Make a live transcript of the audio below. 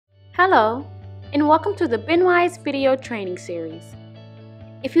Hello, and welcome to the Benwise video training series.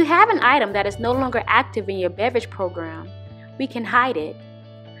 If you have an item that is no longer active in your beverage program, we can hide it.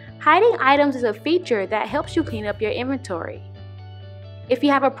 Hiding items is a feature that helps you clean up your inventory. If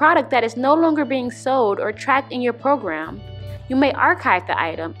you have a product that is no longer being sold or tracked in your program, you may archive the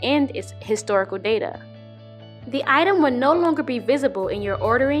item and its historical data. The item will no longer be visible in your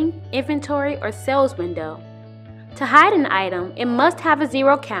ordering, inventory, or sales window. To hide an item, it must have a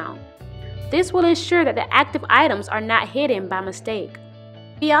zero count. This will ensure that the active items are not hidden by mistake.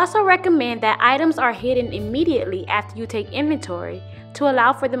 We also recommend that items are hidden immediately after you take inventory to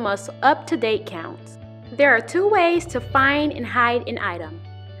allow for the most up-to-date counts. There are two ways to find and hide an item.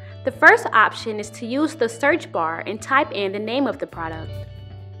 The first option is to use the search bar and type in the name of the product.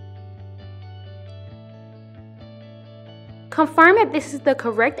 Confirm that this is the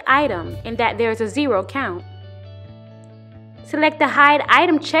correct item and that there is a zero count. Select the Hide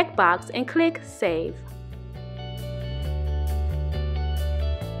Item checkbox and click Save.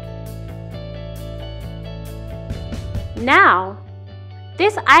 Now,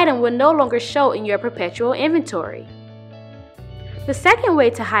 this item will no longer show in your perpetual inventory. The second way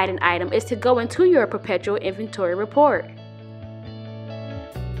to hide an item is to go into your perpetual inventory report.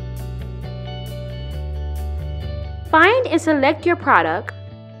 Find and select your product,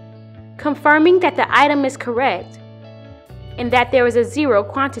 confirming that the item is correct and that there is a zero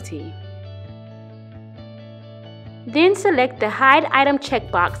quantity. Then select the Hide Item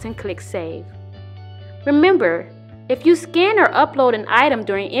checkbox and click Save. Remember, if you scan or upload an item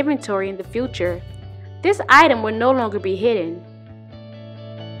during inventory in the future, this item will no longer be hidden.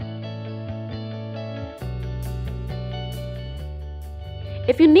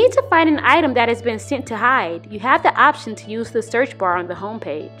 If you need to find an item that has been sent to hide, you have the option to use the search bar on the home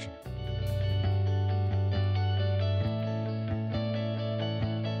page.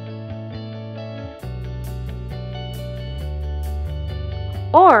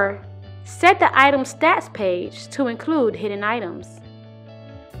 Or set the item stats page to include hidden items.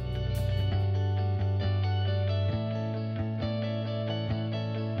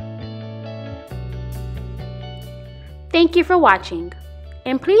 Thank you for watching,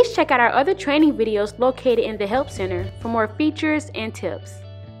 and please check out our other training videos located in the Help Center for more features and tips.